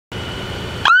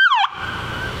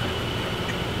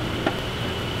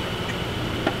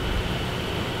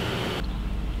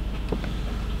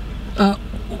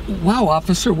Wow,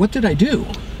 officer, what did I do?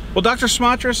 Well, Dr.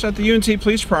 Smatras at the UNT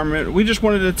Police Department, we just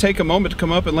wanted to take a moment to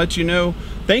come up and let you know,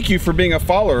 thank you for being a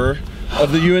follower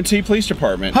of the UNT Police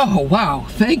Department. Oh, wow.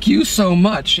 Thank you so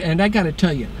much. And I got to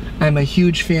tell you, I'm a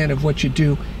huge fan of what you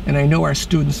do, and I know our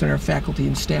students and our faculty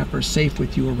and staff are safe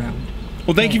with you around.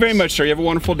 Well, thank you very much, sir. You have a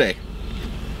wonderful day.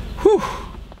 Whew.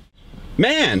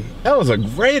 Man, that was a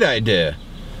great idea.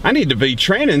 I need to be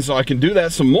training so I can do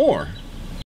that some more.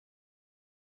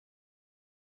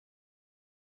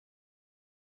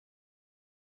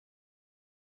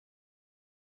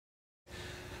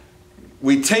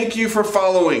 We thank you for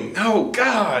following. Oh,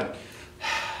 God.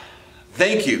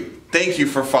 Thank you. Thank you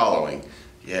for following.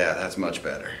 Yeah, that's much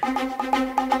better.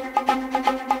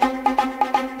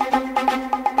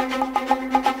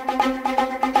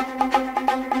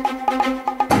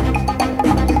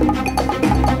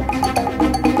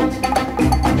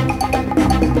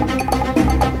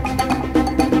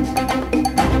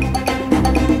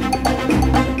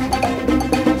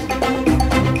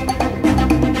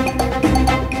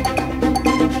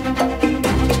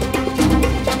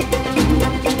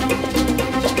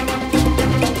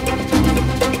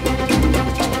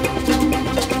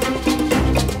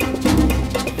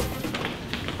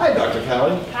 Hi, Dr.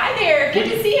 Callie. Hi there, good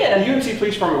to see you. The UNT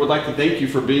Police Department would like to thank you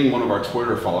for being one of our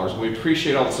Twitter followers. We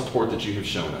appreciate all the support that you have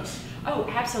shown us. Oh,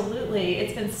 absolutely.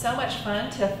 It's been so much fun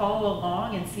to follow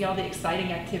along and see all the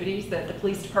exciting activities that the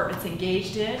police department's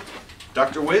engaged in.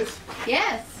 Dr. Witt?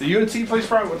 Yes. The UNT Police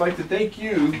Department would like to thank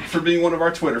you for being one of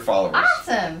our Twitter followers.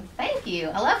 Awesome. Thank you.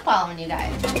 I love following you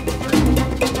guys.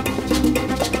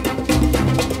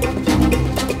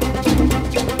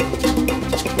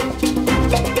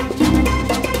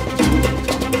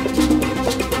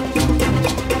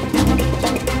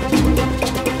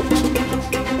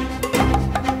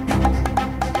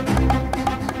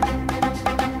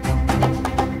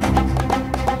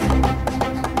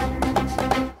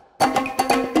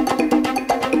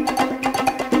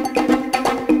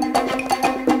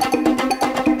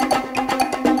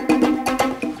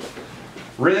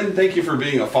 Ren, thank you for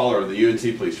being a follower of the UNT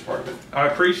Police Department. I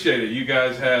appreciate it. You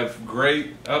guys have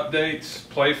great updates,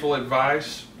 playful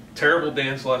advice, terrible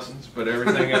dance lessons, but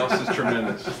everything else is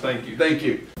tremendous. Thank you. Thank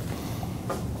you.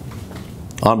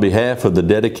 On behalf of the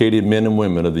dedicated men and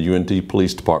women of the UNT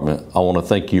Police Department, I want to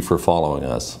thank you for following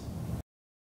us.